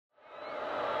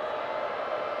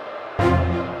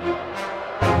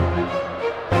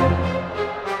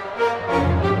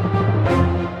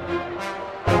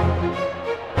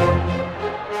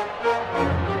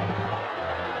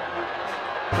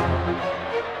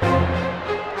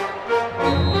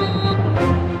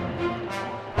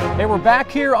we're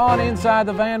back here on Inside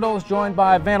the Vandals, joined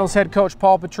by Vandals head coach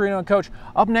Paul Petrino. And Coach,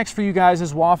 up next for you guys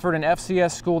is Wofford, an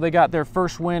FCS school. They got their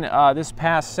first win this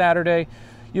past Saturday.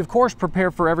 You, of course,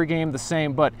 prepare for every game the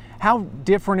same, but how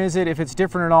different is it, if it's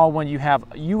different at all, when you have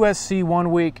USC one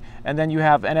week and then you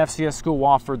have an FCS school,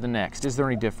 Wofford, the next? Is there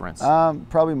any difference?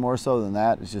 Probably more so than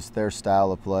that. It's just their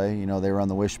style of play. You know, they run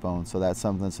the wishbone, so that's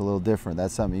something that's a little different.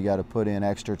 That's something you got to put in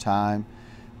extra time.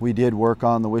 We did work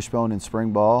on the wishbone in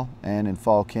spring ball and in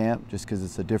fall camp, just because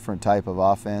it's a different type of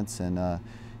offense, and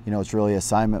you know, it's really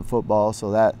assignment football. So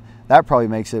that probably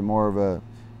makes it more of a,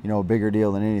 you know, a bigger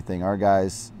deal than anything. Our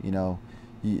guys, you know,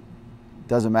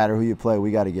 doesn't matter who you play,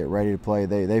 we got to get ready to play.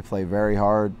 They play very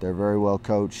hard. They're very well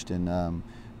coached, and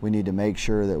we need to make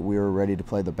sure that we're ready to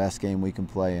play the best game we can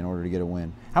play in order to get a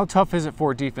win. How tough is it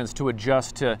for a defense to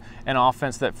adjust to an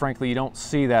offense that, frankly, you don't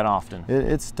see that often?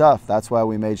 It's tough. That's why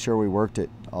we made sure we worked it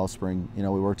all spring. You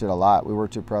know, we worked it a lot. We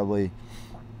worked it probably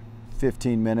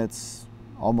 15 minutes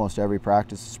almost every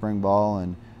practice of spring ball,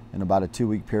 and in about a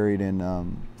 2-week period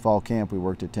in fall camp, we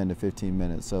worked it 10 to 15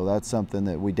 minutes. So that's something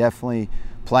that we definitely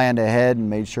planned ahead and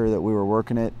made sure that we were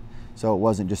working it, so it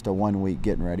wasn't just a 1 week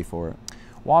getting ready for it.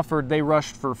 Wofford, they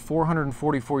rushed for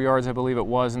 444 yards, I believe it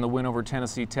was, in the win over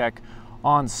Tennessee Tech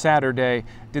on Saturday.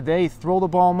 Did they throw the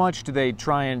ball much? Did they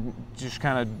try and just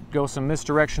kind of go some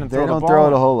misdirection and throw the ball? They don't throw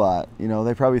it a whole lot. You know,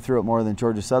 they probably threw it more than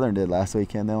Georgia Southern did last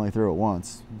weekend. They only threw it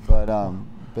once. But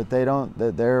they don't.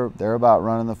 They're about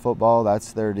running the football.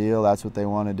 That's their deal. That's what they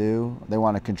want to do. They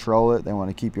want to control it. They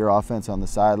want to keep your offense on the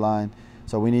sideline.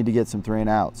 So we need to get some 3 and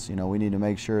outs. You know, we need to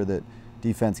make sure that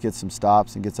defense gets some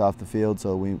stops and gets off the field,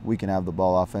 so we can have the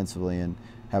ball offensively and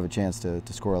have a chance to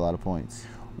score a lot of points.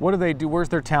 What do they do? Where's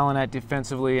their talent at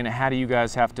defensively, and how do you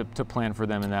guys have to plan for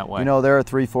them in that way? You know, they're a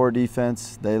 3-4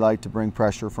 defense. They like to bring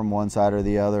pressure from one side or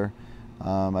the other.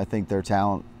 I think their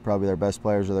talent, probably their best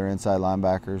players, are their inside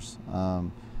linebackers.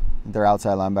 Their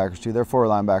outside linebackers too. Their 4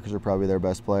 linebackers are probably their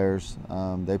best players.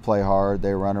 They play hard.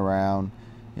 They run around.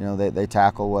 You know, they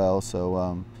tackle well.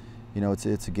 So, you know,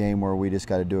 it's a game where we just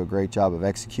got to do a great job of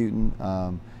executing.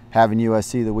 Having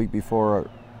USC the week before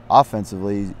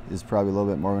offensively is probably a little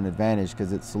bit more of an advantage,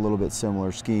 because it's a little bit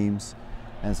similar schemes,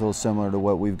 and it's a little similar to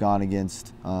what we've gone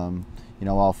against, you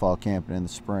know, all fall camp and in the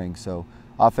spring. So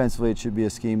offensively, it should be a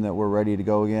scheme that we're ready to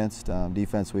go against.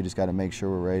 Defense, we just got to make sure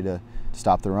we're ready to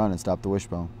stop the run and stop the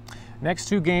wishbone. Next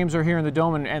 2 games are here in the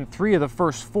Dome, and 3 of the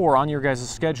first 4 on your guys'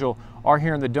 schedule are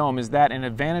here in the Dome. Is that an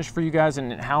advantage for you guys,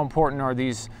 and how important are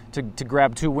these to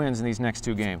grab 2 wins in these next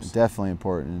 2 games? Definitely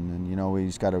important, and you know, we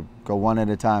just got to go one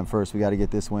at a time first. We got to get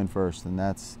this win first, and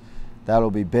that'll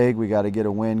be big. We got to get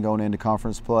a win going into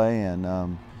conference play,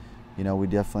 and you know, we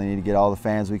definitely need to get all the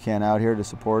fans we can out here to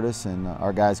support us, and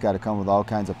our guys got to come with all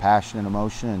kinds of passion and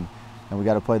emotion, and we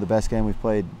got to play the best game we've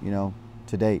played, you know,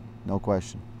 to date, no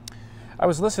question. I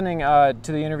was listening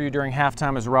to the interview during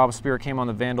halftime as Rob Spear came on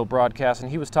the Vandal broadcast, and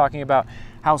he was talking about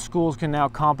how schools can now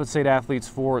compensate athletes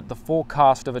for the full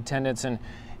cost of attendance, and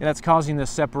that's causing this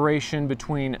separation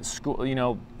between school, you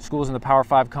know, schools in the Power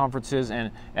 5 conferences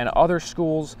and other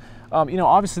schools. You know,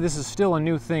 obviously this is still a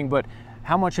new thing, but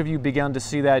how much have you begun to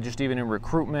see that just even in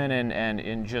recruitment and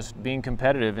in just being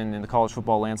competitive in the college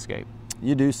football landscape?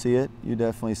 You do see it. You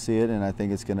definitely see it, and I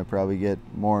think it's going to probably get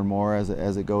more and more as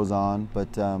it goes on.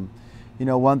 But you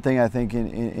know, one thing I think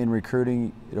in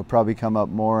recruiting, it'll probably come up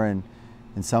more in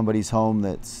somebody's home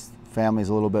that's family's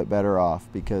a little bit better off,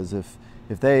 because if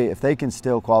they can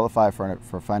still qualify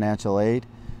for financial aid,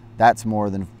 that's more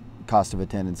than cost of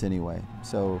attendance anyway.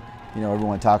 So, you know,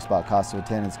 everyone talks about cost of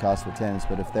attendance,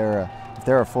 but if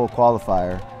they're a full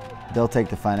qualifier, they'll take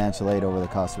the financial aid over the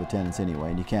cost of attendance anyway,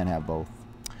 and you can't have both.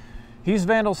 He's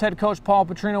Vandals head coach Paul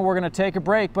Petrino. We're going to take a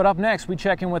break, but up next we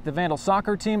check in with the Vandals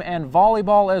soccer team and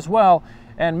volleyball as well.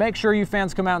 And make sure you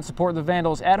fans come out and support the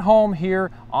Vandals at home here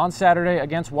on Saturday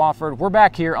against Wofford. We're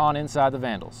back here on Inside the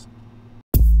Vandals.